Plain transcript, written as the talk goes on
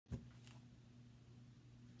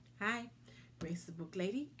Hi, Grace the Book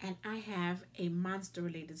Lady, and I have a monster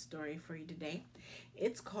related story for you today.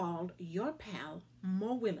 It's called Your Pal,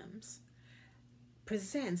 Mo Willems,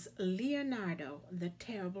 presents Leonardo the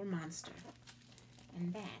Terrible Monster.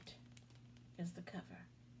 And that is the cover.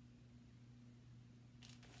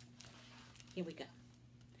 Here we go.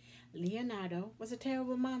 Leonardo was a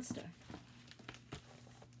terrible monster.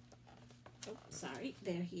 Oh, sorry.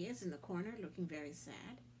 There he is in the corner looking very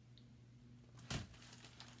sad.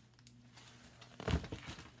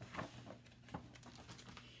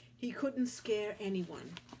 He couldn't scare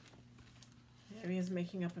anyone. There he is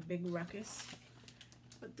making up a big ruckus.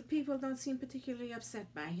 But the people don't seem particularly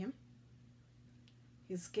upset by him.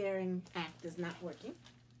 His scaring act is not working.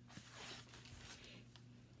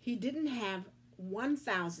 He didn't have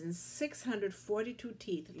 1,642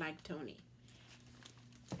 teeth like Tony.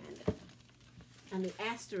 And the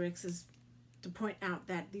asterisk is to point out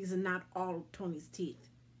that these are not all Tony's teeth.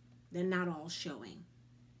 They're not all showing.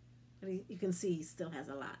 But you can see he still has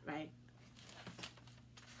a lot, right?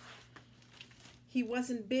 He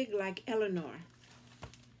wasn't big like Eleanor.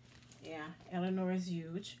 Yeah, Eleanor is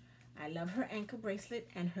huge. I love her ankle bracelet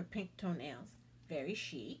and her pink toenails. Very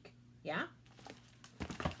chic. Yeah?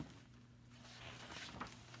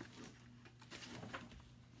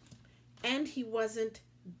 And he wasn't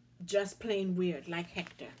just plain weird like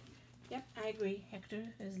Hector. Yep, I agree.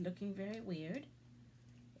 Hector is looking very weird.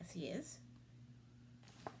 Yes, he is.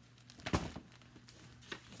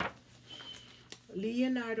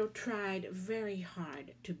 Leonardo tried very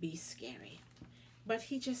hard to be scary, but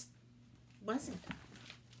he just wasn't.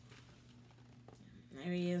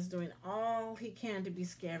 There he is doing all he can to be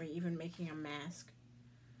scary, even making a mask.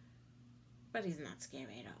 But he's not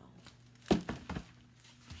scary at all.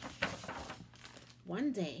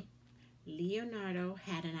 One day, Leonardo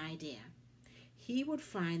had an idea. He would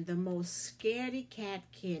find the most scaredy cat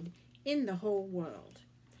kid in the whole world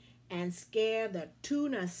and scare the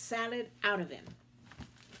tuna salad out of him.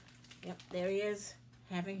 Yep, there he is,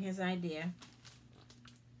 having his idea.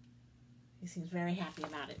 He seems very happy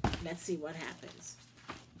about it. Let's see what happens.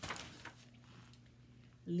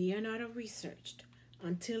 Leonardo researched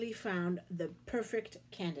until he found the perfect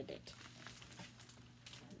candidate.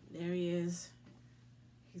 There he is.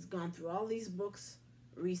 He's gone through all these books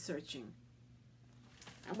researching.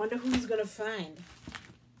 I wonder who he's going to find.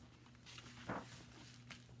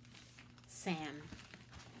 Sam.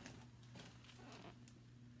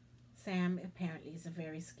 Sam apparently is a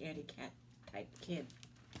very scaredy cat type kid.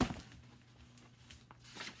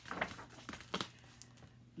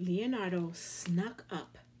 Leonardo snuck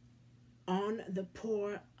up on the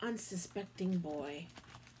poor unsuspecting boy.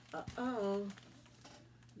 Uh-oh.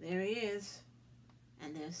 There he is.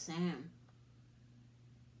 And there's Sam.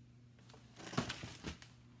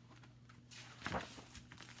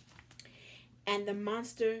 And the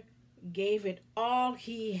monster gave it all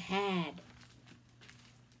he had.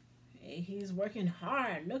 Hey, he's working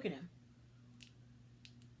hard. Look at him.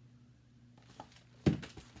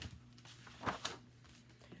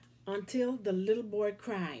 Until the little boy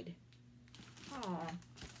cried. Aw.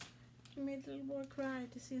 He made the little boy cry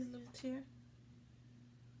to see his little tear.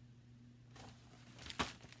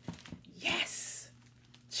 Yes!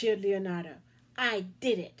 Cheered Leonardo. I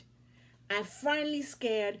did it. I finally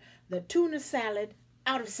scared the tuna salad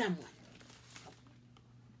out of someone.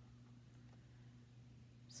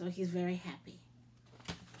 So he's very happy.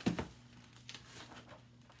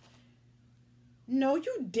 No,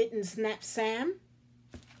 you didn't, snapped Sam.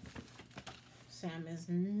 Sam is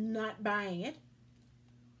not buying it.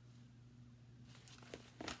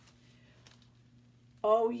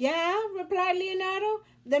 Oh, yeah, replied Leonardo.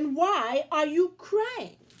 Then why are you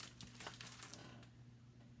crying?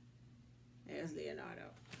 There's Leonardo.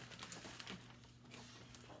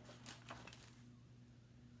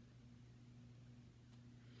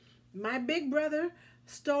 My big brother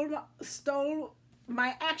stole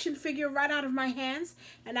my action figure right out of my hands,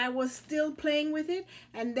 and I was still playing with it,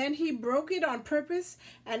 and then he broke it on purpose,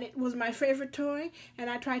 and it was my favorite toy, and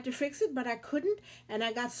I tried to fix it, but I couldn't, and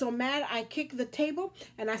I got so mad I kicked the table,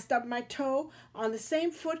 and I stubbed my toe on the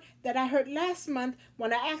same foot that I hurt last month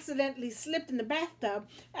when I accidentally slipped in the bathtub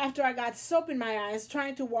after I got soap in my eyes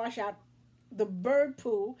trying to wash out the bird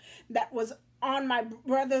poo that was on my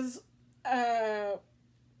brother's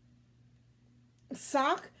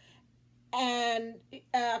sock, and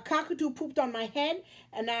a cockatoo pooped on my head,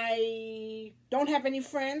 and I don't have any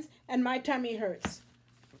friends, and my tummy hurts.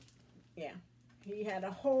 Yeah, he had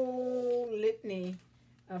a whole litany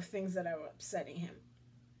of things that are upsetting him.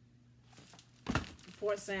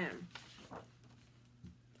 Poor Sam.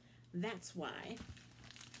 That's why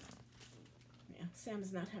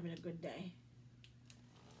Sam's not having a good day.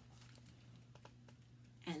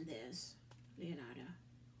 And there's Leonardo.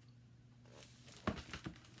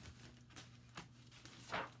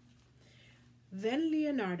 Then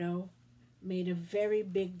Leonardo made a very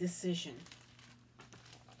big decision.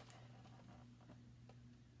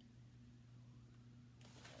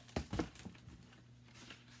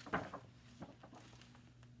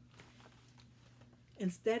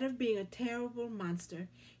 Instead of being a terrible monster,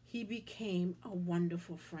 he became a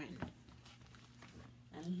wonderful friend.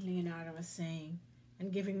 And Leonardo was saying,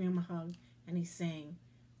 and giving him a hug, and he's saying,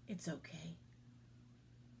 it's okay.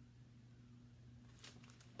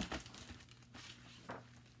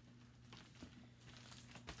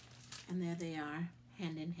 And there they are,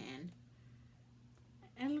 hand in hand.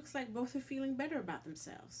 And it looks like both are feeling better about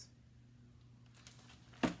themselves.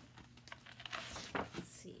 Let's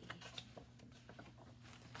see.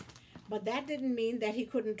 But that didn't mean that he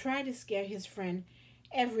couldn't try to scare his friend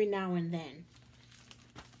every now and then.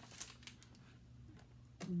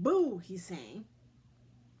 Boo, he's saying,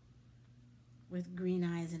 with green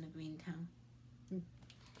eyes and a green tongue.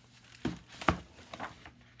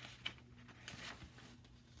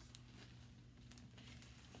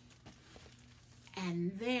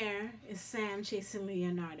 And there is Sam chasing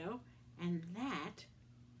Leonardo, and that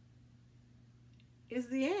is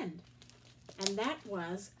the end. And that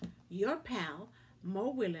was your pal, Mo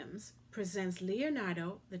Willems, presents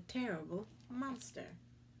Leonardo the Terrible Monster.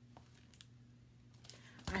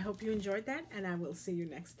 I hope you enjoyed that, and I will see you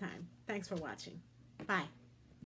next time. Thanks for watching. Bye.